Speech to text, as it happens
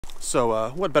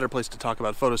So what better place to talk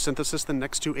about photosynthesis than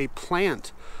next to a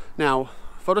plant? Now,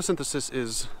 photosynthesis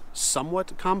is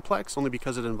somewhat complex only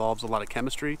because it involves a lot of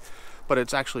chemistry, but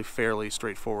it's actually fairly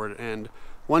straightforward, and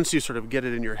once you sort of get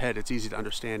it in your head, it's easy to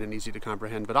understand and easy to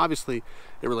comprehend. But obviously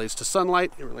it relates to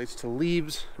sunlight, it relates to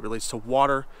leaves, it relates to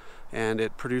water, and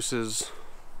it produces,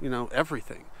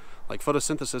 everything. Like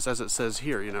photosynthesis, as it says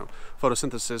here,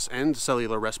 photosynthesis and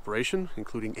cellular respiration,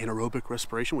 including anaerobic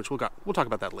respiration, which we'll talk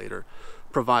about that later,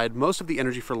 provide most of the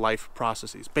energy for life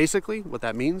processes. Basically, what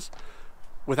that means,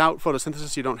 without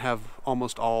photosynthesis, you don't have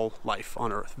almost all life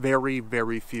on Earth. Very,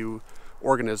 very few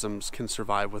organisms can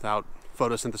survive without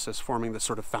photosynthesis forming the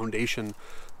sort of foundation,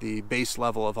 the base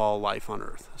level of all life on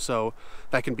Earth. So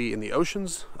that can be in the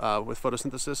oceans with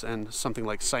photosynthesis and something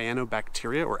like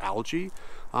cyanobacteria or algae,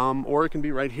 or it can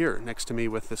be right here next to me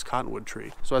with this cottonwood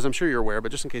tree. So as I'm sure you're aware,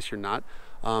 but just in case you're not,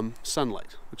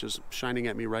 sunlight, which is shining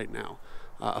at me right now.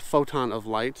 A photon of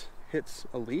light hits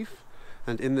a leaf,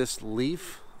 and in this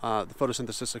leaf, the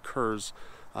photosynthesis occurs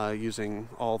using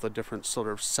all the different sort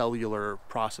of cellular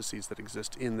processes that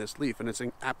exist in this leaf, and it's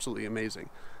absolutely amazing.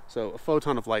 So a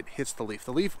photon of light hits the leaf.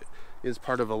 The leaf is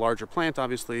part of a larger plant,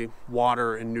 obviously.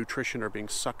 Water and nutrition are being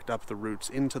sucked up the roots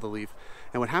into the leaf,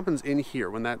 and what happens in here,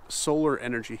 when that solar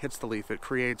energy hits the leaf, it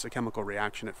creates a chemical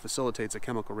reaction. It facilitates a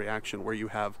chemical reaction where you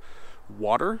have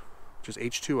water, which is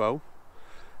H2O,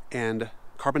 and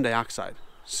carbon dioxide,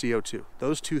 CO2.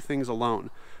 Those two things alone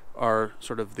are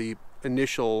sort of the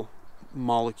initial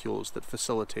molecules that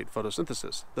facilitate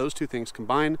photosynthesis. Those two things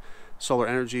combine, solar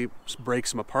energy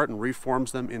breaks them apart and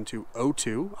reforms them into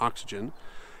O2, oxygen,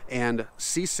 and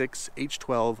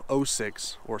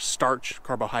C6H12O6, or starch,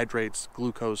 carbohydrates,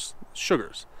 glucose,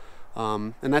 sugars.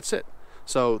 And that's it.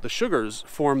 So the sugars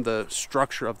form the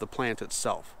structure of the plant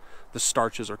itself. The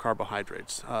starches or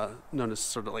carbohydrates, known as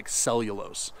sort of like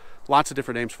cellulose. Lots of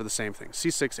different names for the same thing.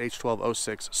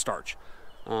 C6H12O6, starch.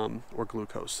 Or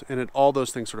glucose, and all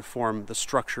those things sort of form the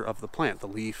structure of the plant, the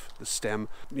leaf, the stem,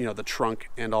 the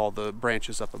trunk, and all the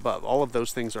branches up above. All of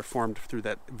those things are formed through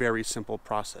that very simple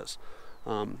process.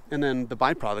 And then the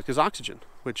byproduct is oxygen,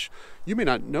 which you may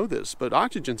not know this, but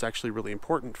oxygen is actually really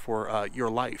important for your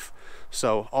life.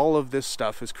 So all of this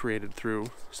stuff is created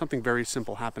through something very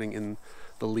simple happening in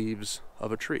the leaves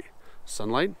of a tree.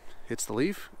 Sunlight hits the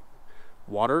leaf,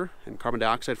 water and carbon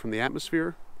dioxide from the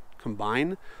atmosphere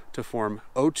combine to form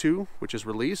O2, which is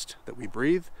released, that we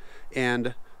breathe,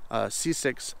 and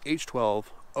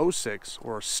C6H12O6,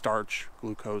 or starch,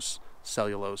 glucose,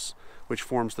 cellulose, which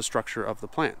forms the structure of the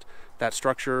plant. That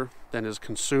structure then is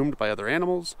consumed by other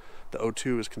animals. The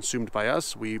O2 is consumed by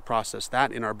us. We process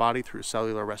that in our body through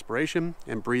cellular respiration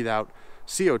and breathe out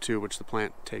CO2, which the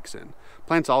plant takes in.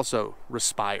 Plants also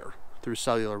respire through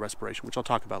cellular respiration, which I'll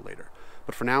talk about later.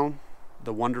 But for now,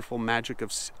 the wonderful magic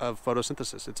of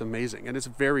photosynthesis. It's amazing, and it's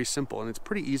very simple, and it's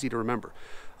pretty easy to remember.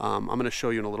 I'm going to show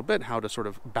you in a little bit how to sort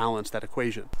of balance that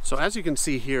equation. So as you can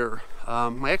see here,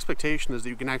 my expectation is that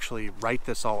you can actually write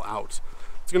this all out.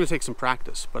 It's going to take some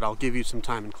practice, but I'll give you some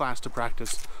time in class to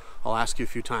practice. I'll ask you a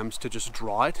few times to just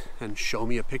draw it and show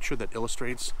me a picture that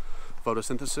illustrates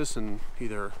photosynthesis, and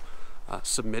either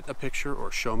submit a picture or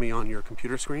show me on your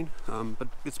computer screen. But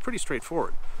it's pretty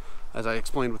straightforward, as I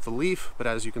explained with the leaf, but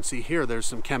as you can see here, there's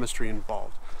some chemistry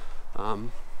involved.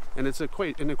 And it's an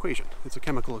equation. It's a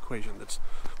chemical equation that's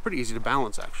pretty easy to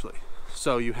balance, actually.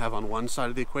 So you have on one side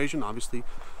of the equation, obviously,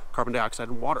 carbon dioxide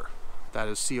and water. That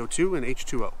is CO2 and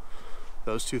H2O.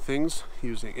 Those two things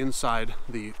using inside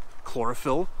the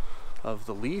chlorophyll of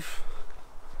the leaf,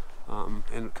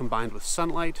 and combined with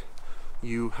sunlight,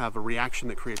 you have a reaction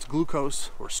that creates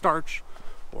glucose or starch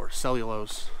or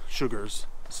cellulose, sugars,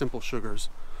 simple sugars,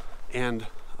 and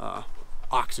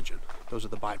oxygen. Those are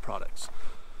the byproducts.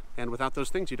 And without those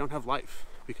things, you don't have life,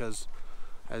 because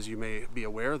as you may be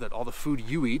aware, that all the food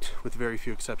you eat, with very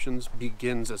few exceptions,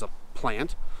 begins as a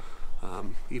plant.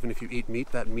 Even if you eat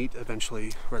meat, that meat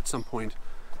eventually, or at some point,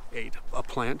 ate a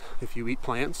plant. If you eat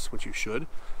plants, which you should,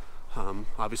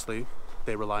 obviously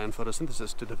they rely on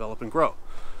photosynthesis to develop and grow.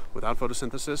 Without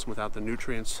photosynthesis, without the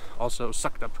nutrients also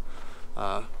sucked up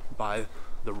by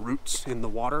the roots in the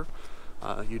water,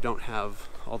 you don't have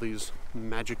all these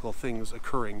magical things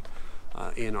occurring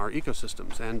in our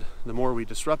ecosystems. And the more we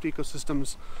disrupt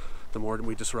ecosystems, the more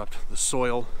we disrupt the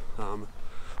soil,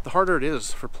 the harder it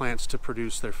is for plants to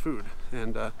produce their food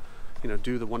and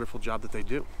do the wonderful job that they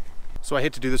do. So I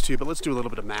hate to do this to you, but let's do a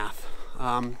little bit of math.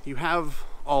 You have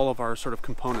all of our sort of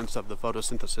components of the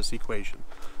photosynthesis equation.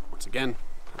 Once again,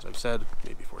 as I've said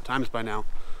maybe 4 times by now,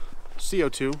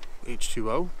 CO2,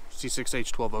 H2O,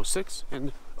 C6H12O6,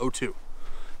 and O2.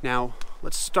 Now,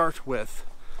 let's start with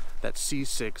That's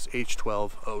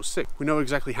C6H12O6. We know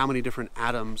exactly how many different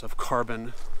atoms of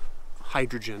carbon,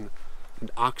 hydrogen, and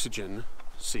oxygen,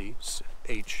 C,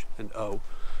 H, and O,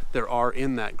 there are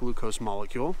in that glucose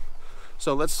molecule.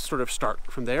 So let's sort of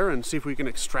start from there and see if we can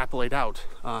extrapolate out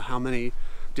how many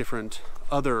different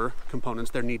other components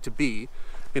there need to be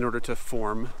in order to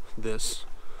form this,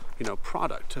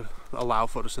 product to allow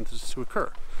photosynthesis to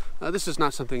occur. This is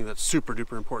not something that's super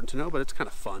duper important to know, but it's kind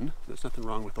of fun. There's nothing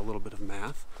wrong with a little bit of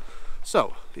math.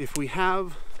 So if we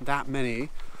have that many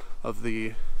of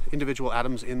the individual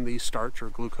atoms in the starch or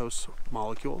glucose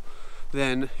molecule,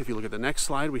 then if you look at the next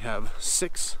slide, we have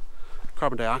 6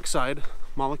 carbon dioxide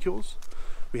molecules.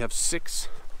 We have 6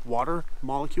 water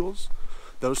molecules.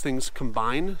 Those things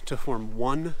combine to form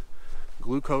 1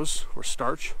 glucose or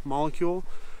starch molecule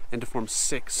and to form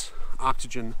 6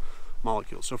 oxygen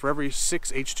molecules. So for every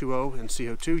 6 H2O and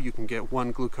CO2, you can get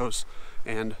 1 glucose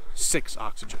and 6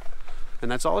 oxygen. And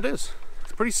that's all it is.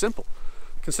 It's pretty simple.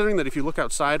 Considering that if you look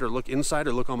outside or look inside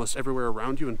or look almost everywhere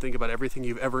around you and think about everything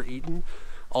you've ever eaten,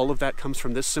 all of that comes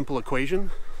from this simple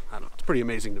equation. I don't know, it's pretty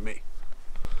amazing to me.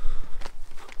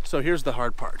 So here's the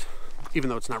hard part, even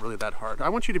though it's not really that hard. I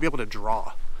want you to be able to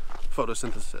draw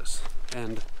photosynthesis,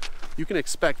 and you can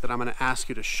expect that I'm going to ask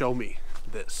you to show me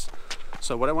this.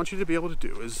 So what I want you to be able to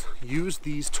do is use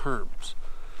these terms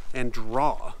and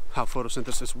draw how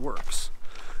photosynthesis works.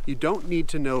 You don't need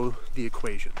to know the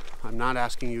equation. I'm not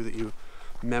asking you that you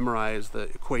memorize the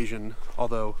equation,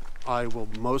 although I will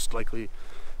most likely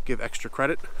give extra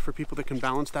credit for people that can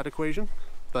balance that equation.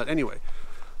 But anyway,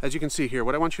 as you can see here,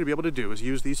 what I want you to be able to do is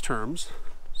use these terms.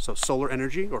 So solar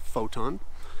energy, or photon,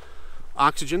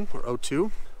 oxygen, or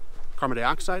O2, carbon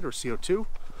dioxide, or CO2,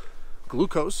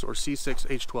 glucose, or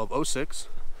C6H12O6,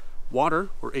 water,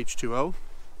 or H2O,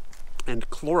 and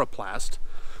chloroplast,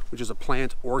 which is a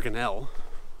plant organelle.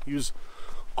 Use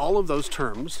all of those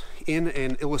terms in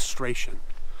an illustration,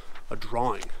 a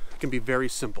drawing. It can be very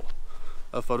simple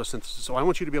of photosynthesis. So I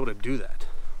want you to be able to do that.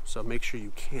 So make sure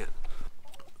you can.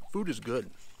 Food is good.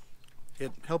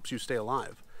 It helps you stay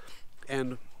alive.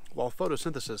 And while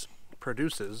photosynthesis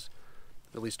produces,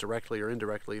 at least directly or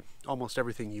indirectly, almost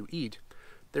everything you eat,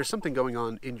 there's something going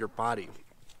on in your body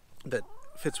that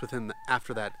fits within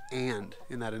after that and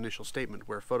in that initial statement,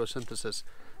 where photosynthesis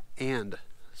and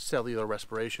cellular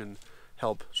respiration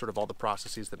help sort of all the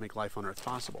processes that make life on Earth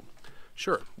possible.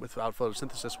 Sure, without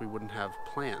photosynthesis we wouldn't have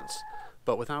plants,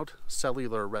 but without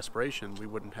cellular respiration we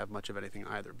wouldn't have much of anything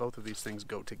either. Both of these things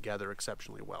go together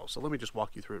exceptionally well. So let me just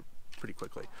walk you through it pretty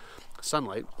quickly.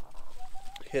 Sunlight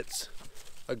hits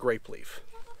a grape leaf.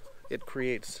 It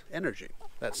creates energy.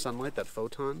 That sunlight, that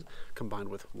photon, combined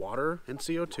with water and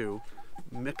CO2,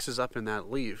 mixes up in that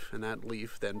leaf, and that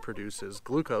leaf then produces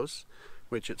glucose,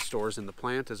 which it stores in the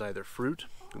plant as either fruit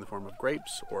in the form of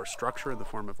grapes or structure in the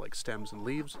form of like stems and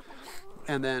leaves,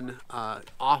 and then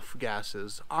off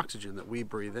gases oxygen that we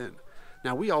breathe in.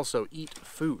 Now we also eat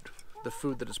food, the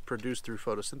food that is produced through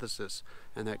photosynthesis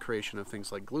and that creation of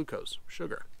things like glucose,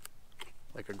 sugar,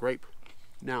 like a grape.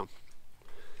 Now,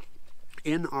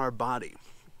 in our body,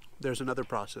 there's another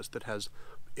process that has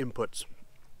inputs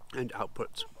and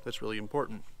outputs that's really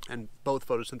important, and both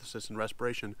photosynthesis and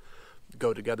respiration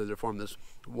go together to form this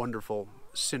wonderful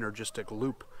synergistic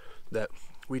loop that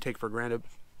we take for granted,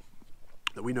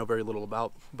 that we know very little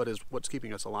about, but is what's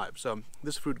keeping us alive. So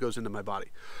this food goes into my body.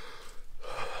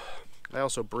 I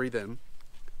also breathe in,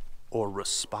 or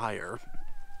respire,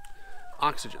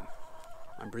 oxygen.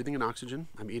 I'm breathing in oxygen,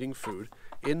 I'm eating food.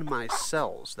 In my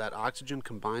cells, that oxygen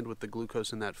combined with the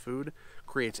glucose in that food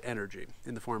creates energy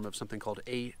in the form of something called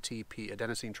ATP,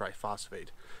 adenosine triphosphate,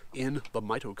 in the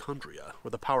mitochondria,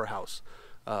 or the powerhouse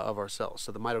of our cells.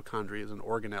 So the mitochondria is an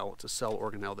organelle, it's a cell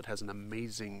organelle that has an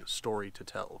amazing story to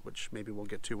tell, which maybe we'll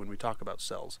get to when we talk about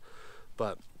cells.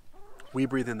 But we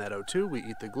breathe in that O2, we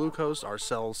eat the glucose, our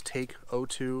cells take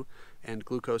O2 and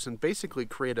glucose and basically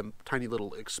create a tiny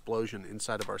little explosion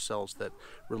inside of our cells that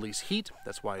release heat,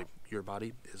 that's why your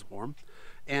body is warm,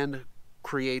 and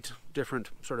create different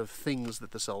sort of things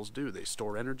that the cells do. They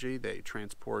store energy, they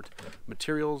transport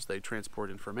materials, they transport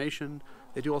information,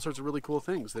 they do all sorts of really cool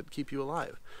things that keep you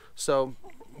alive. So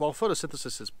while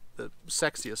photosynthesis is the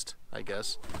sexiest, I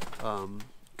guess,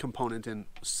 component in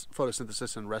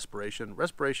photosynthesis and respiration,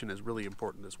 respiration is really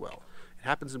important as well. It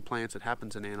happens in plants, it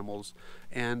happens in animals,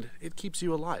 and it keeps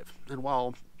you alive. And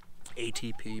while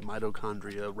ATP,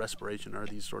 mitochondria, respiration are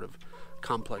these sort of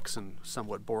complex and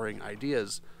somewhat boring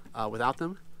ideas, without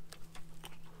them,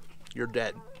 you're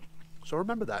dead. So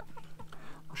remember that.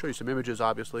 I'll show you some images,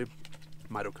 obviously.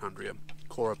 Mitochondria,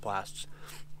 chloroplasts.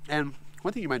 And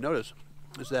one thing you might notice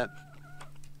is that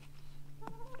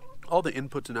all the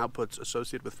inputs and outputs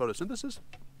associated with photosynthesis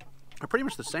are pretty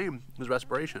much the same as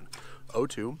respiration.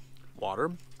 O2,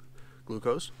 water,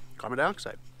 glucose, carbon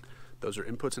dioxide. Those are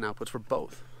inputs and outputs for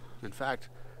both. In fact,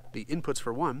 the inputs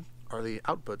for one are the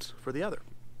outputs for the other.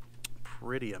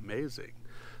 Pretty amazing.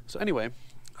 So anyway,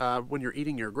 when you're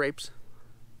eating your grapes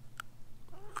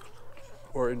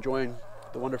or enjoying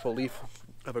the wonderful leaf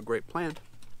of a grape plant,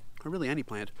 or really any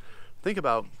plant, think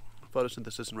about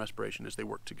photosynthesis and respiration as they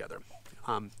work together.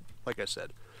 Like I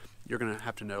said, you're going to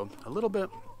have to know a little bit,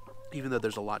 even though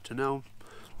there's a lot to know,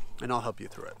 and I'll help you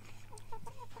through it.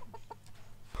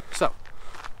 So,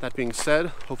 that being said,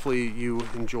 hopefully you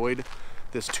enjoyed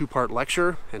this two-part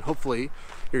lecture, and hopefully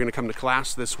you're going to come to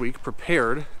class this week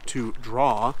prepared to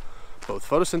draw both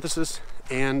photosynthesis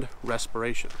and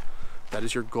respiration. That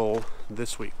is your goal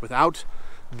this week. Without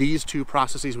these two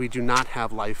processes, we do not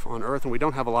have life on Earth, and we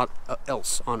don't have a lot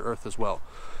else on Earth as well.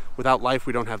 Without life,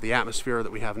 we don't have the atmosphere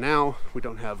that we have now, we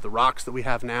don't have the rocks that we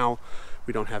have now,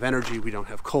 we don't have energy, we don't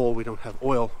have coal, we don't have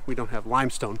oil, we don't have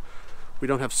limestone. We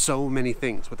don't have so many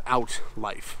things without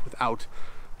life, without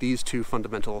these two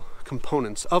fundamental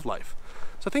components of life.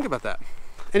 So think about that.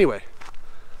 Anyway,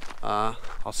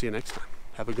 I'll see you next time.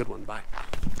 Have a good one. Bye.